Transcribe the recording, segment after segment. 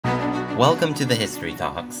Welcome to the History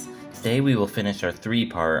Talks. Today we will finish our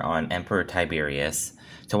three-part on Emperor Tiberius.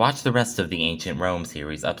 To watch the rest of the Ancient Rome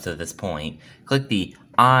series up to this point, click the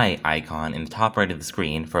I icon in the top right of the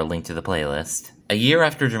screen for a link to the playlist. A year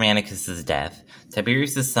after Germanicus' death,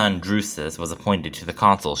 Tiberius' son Drusus was appointed to the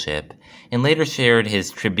consulship, and later shared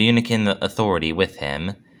his tribunican authority with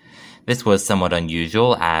him. This was somewhat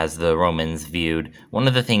unusual, as the Romans viewed one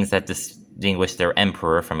of the things that distinguished their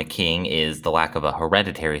emperor from a king is the lack of a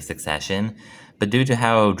hereditary succession, but due to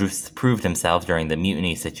how Drusus proved himself during the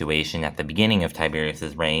mutiny situation at the beginning of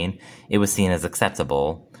Tiberius' reign, it was seen as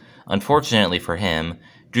acceptable. Unfortunately for him,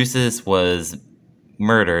 Drusus was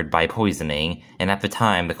murdered by poisoning, and at the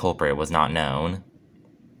time the culprit was not known.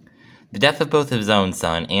 The death of both his own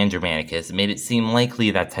son and Germanicus made it seem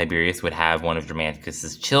likely that Tiberius would have one of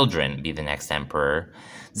Germanicus' children be the next emperor,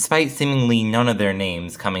 despite seemingly none of their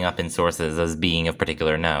names coming up in sources as being of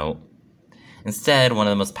particular note. Instead, one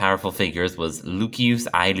of the most powerful figures was Lucius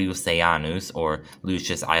Aelius Sejanus, or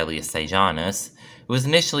Lucius Aelius Sejanus, who was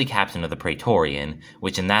initially captain of the Praetorian,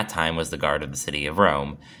 which in that time was the guard of the city of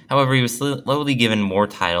Rome. However, he was slowly given more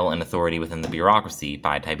title and authority within the bureaucracy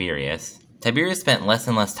by Tiberius. Tiberius spent less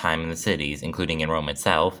and less time in the cities, including in Rome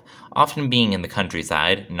itself, often being in the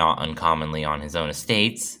countryside, not uncommonly on his own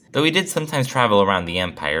estates, though he did sometimes travel around the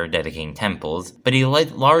empire, dedicating temples, but he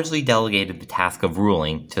largely delegated the task of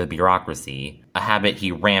ruling to the bureaucracy, a habit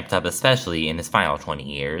he ramped up especially in his final 20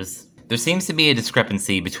 years. There seems to be a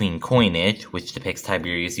discrepancy between coinage, which depicts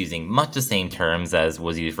Tiberius using much the same terms as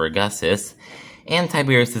was used for Augustus, and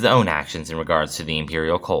Tiberius' own actions in regards to the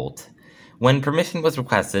imperial cult. When permission was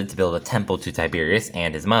requested to build a temple to Tiberius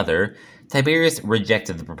and his mother, Tiberius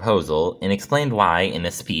rejected the proposal and explained why in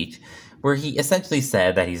a speech where he essentially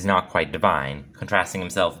said that he's not quite divine, contrasting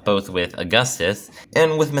himself both with Augustus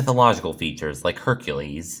and with mythological features like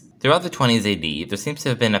Hercules. Throughout the 20s AD, there seems to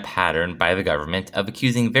have been a pattern by the government of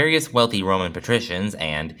accusing various wealthy Roman patricians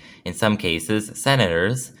and, in some cases,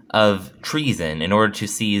 senators, of treason in order to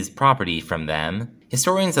seize property from them.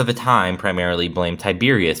 Historians of the time primarily blame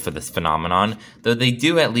Tiberius for this phenomenon, though they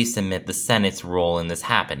do at least admit the Senate's role in this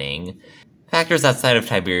happening. Factors outside of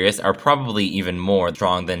Tiberius are probably even more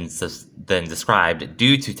strong than described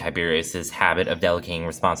due to Tiberius' habit of delegating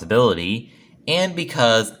responsibility, and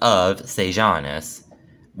because of Sejanus.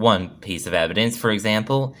 One piece of evidence, for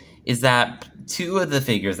example, is that two of the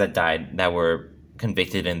figures that were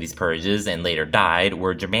convicted in these purges and later died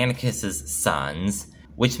were Germanicus' sons,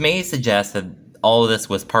 which may suggest that all of this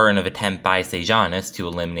was part of an attempt by Sejanus to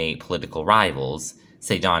eliminate political rivals,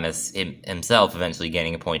 Sejanus himself eventually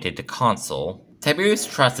getting appointed to consul. Tiberius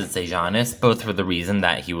trusted Sejanus, both for the reason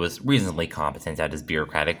that he was reasonably competent at his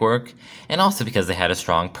bureaucratic work, and also because they had a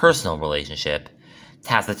strong personal relationship.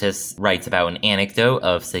 Tacitus writes about an anecdote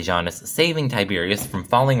of Sejanus saving Tiberius from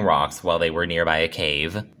falling rocks while they were nearby a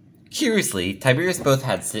cave. Curiously, Tiberius both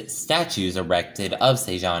had statues erected of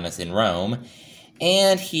Sejanus in Rome,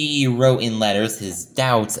 and he wrote in letters his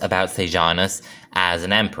doubts about Sejanus as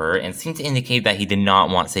an emperor, and seemed to indicate that he did not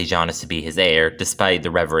want Sejanus to be his heir, despite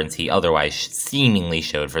the reverence he otherwise seemingly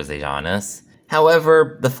showed for Sejanus.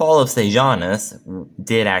 However, the fall of Sejanus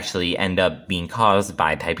did actually end up being caused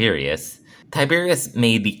by Tiberius. Tiberius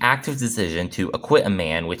made the active decision to acquit a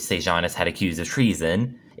man which Sejanus had accused of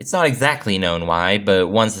treason. It's not exactly known why, but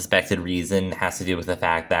one suspected reason has to do with the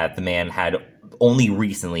fact that the man had only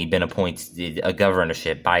recently been appointed a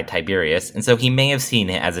governorship by Tiberius, and so he may have seen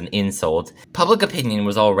it as an insult. Public opinion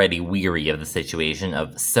was already weary of the situation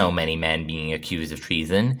of so many men being accused of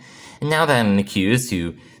treason, and now that an accused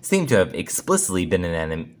who seemed to have explicitly been an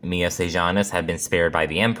enemy of Sejanus had been spared by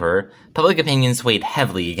the emperor, public opinion swayed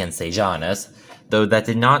heavily against Sejanus, though that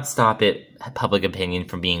did not stop public opinion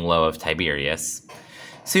from being low of Tiberius.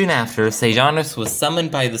 Soon after, Sejanus was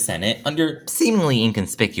summoned by the Senate under seemingly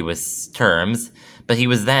inconspicuous terms, but he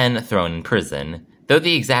was then thrown in prison. Though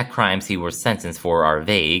the exact crimes he was sentenced for are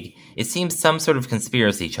vague, it seems some sort of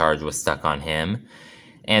conspiracy charge was stuck on him,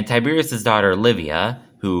 and Tiberius' daughter Livia,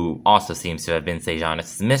 who also seems to have been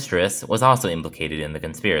Sejanus' mistress, was also implicated in the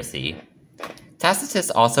conspiracy.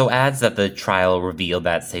 Tacitus also adds that the trial revealed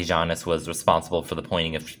that Sejanus was responsible for the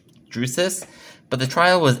appointing of Drusus, but the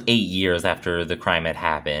trial was 8 years after the crime had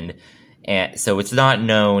happened, and so it's not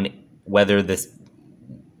known whether this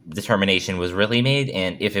determination was really made,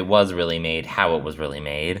 and if it was really made, how it was really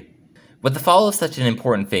made. With the fall of such an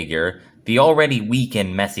important figure, the already weak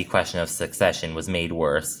and messy question of succession was made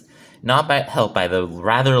worse, not helped by the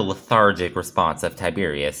rather lethargic response of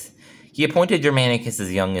Tiberius. He appointed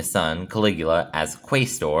Germanicus' youngest son, Caligula, as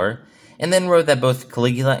quaestor, and then wrote that both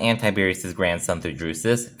Caligula and Tiberius' grandson through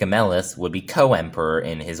Drusus, Gemellus, would be co-emperor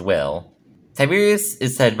in his will. Tiberius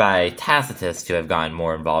is said by Tacitus to have gotten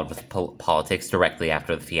more involved with politics directly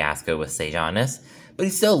after the fiasco with Sejanus, but he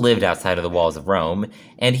still lived outside of the walls of Rome,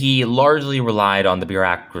 and he largely relied on the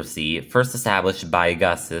bureaucracy first established by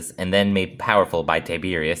Augustus and then made powerful by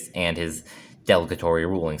Tiberius and his delegatory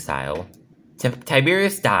ruling style.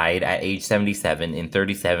 Tiberius died at age 77 in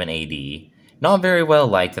 37 AD, not very well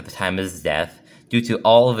liked at the time of his death due to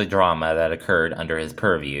all of the drama that occurred under his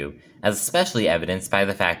purview, as especially evidenced by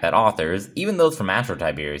the fact that authors, even those from after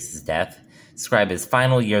Tiberius' death, describe his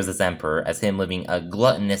final years as emperor as him living a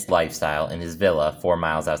gluttonous lifestyle in his villa 4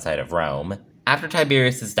 miles outside of Rome. After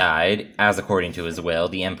Tiberius died, as according to his will,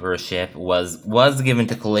 the emperorship was given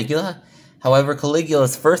to Caligula. However,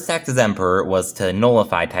 Caligula's first act as emperor was to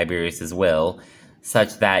nullify Tiberius' will,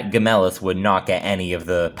 such that Gemellus would not get any of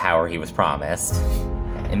the power he was promised.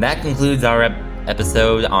 And that concludes our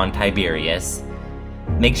episode on Tiberius.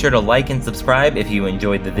 Make sure to like and subscribe if you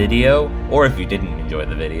enjoyed the video, or if you didn't enjoy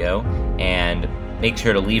the video, and make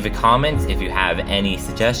sure to leave a comment if you have any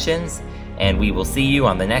suggestions, and we will see you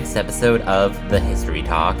on the next episode of The History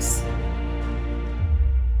Talks.